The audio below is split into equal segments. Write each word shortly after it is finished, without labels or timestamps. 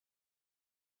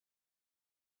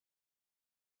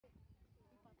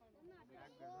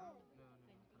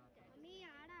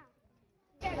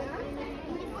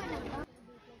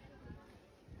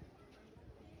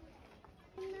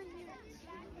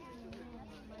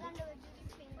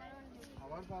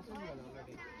This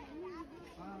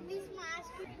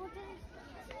mask we put in.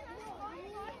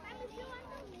 If you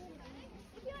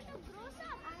want to grow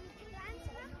some plants,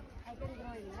 I can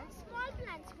grow in that. Small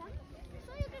plants,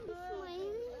 so you can do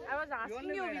mine. I was asking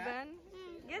you, Vivan.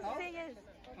 Yes, say yes.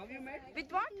 How you made? With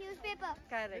what? Newspaper.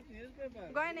 Correct. Newspaper.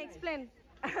 Go and explain.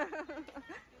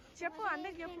 Cheppu,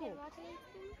 andaki cheppu.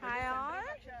 Hi all.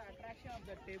 Attraction of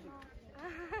the table.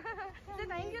 Say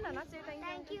thank you, Nana. Say thank you.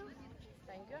 Thank you.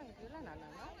 Thank you, uncle, Nana.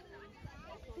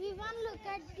 We want to look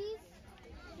at this.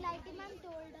 Lighty man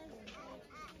told us.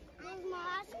 This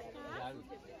mask.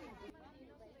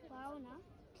 Wow, na.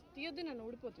 తీయొద్దు నన్ను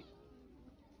ఊడిపోతుంది.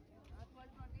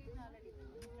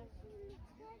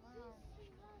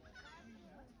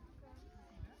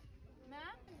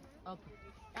 Okay.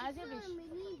 As you wish.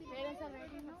 Parents are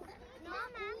waiting now. No,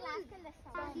 ma'am.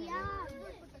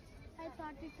 Yeah. I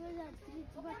thought it was a trick,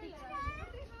 but it's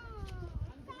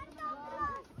Santa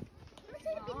Claus.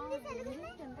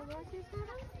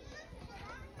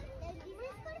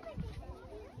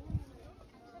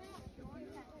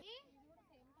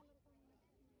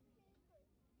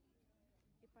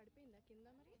 పడిపోయిందా కింద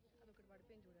మరి అదొకటి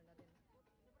పడిపోయింది చూడండి అదే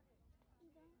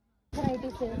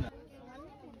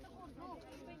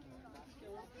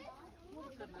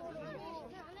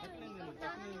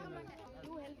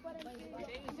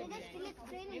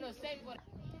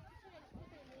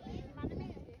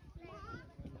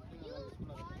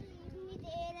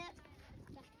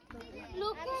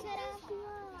Look at this.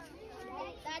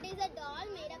 That is a doll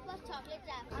made up of chocolate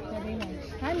wrapper. Very nice.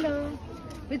 Hello.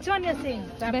 Which one you're saying?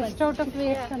 Best out of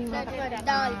waste and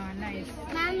Doll. nice.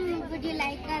 Ma'am, would you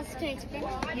like us to explain?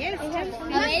 Yes. A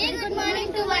very good morning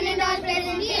to one and all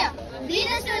present here. We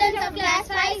the students of class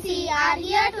 5C are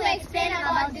here to explain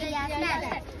about the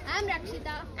snacks. I'm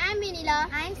Rakshita. I'm Vinila.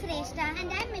 I'm Shrestha. And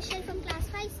I'm Michelle from class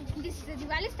 5C. This is the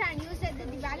Diwali stand used at the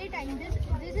Diwali time.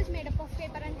 This is made up of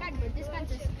paper and cardboard. This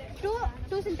consists two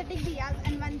synthetic diyas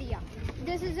and one diya.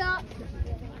 This is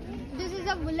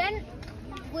a woolen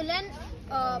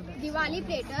Diwali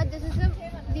platter. This is a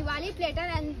Diwali platter,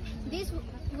 and these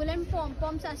woolen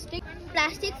pom-poms are stick.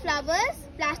 Plastic flowers,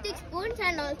 plastic spoons,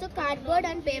 and also cardboard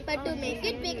and paper to make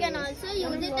it. We can also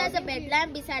use it as a bed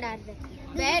lamp beside our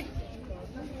bed.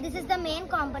 This is the main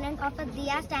component of a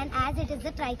diya stand, as it is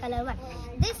the tricolor one.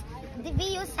 We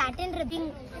use satin ribbon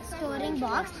storing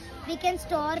box. We can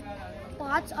store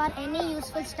pots or any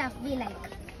useful stuff we like.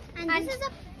 And this is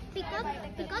a peacock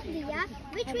diya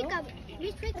which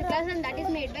we class, and that is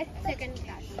made by second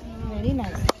class. Very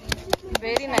nice.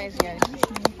 Very nice, guys.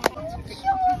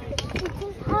 It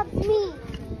just helped me.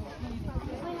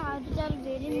 My heart is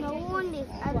very no one is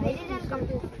very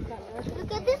complete.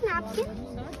 Look at this napkin.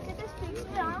 Look at this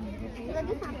picture. Look at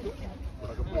this napkin.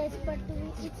 Yes, but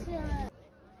it's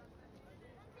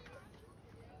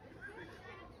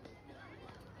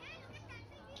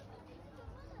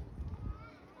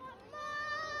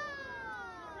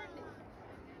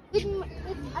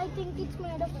I think it's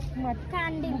made of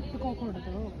candy.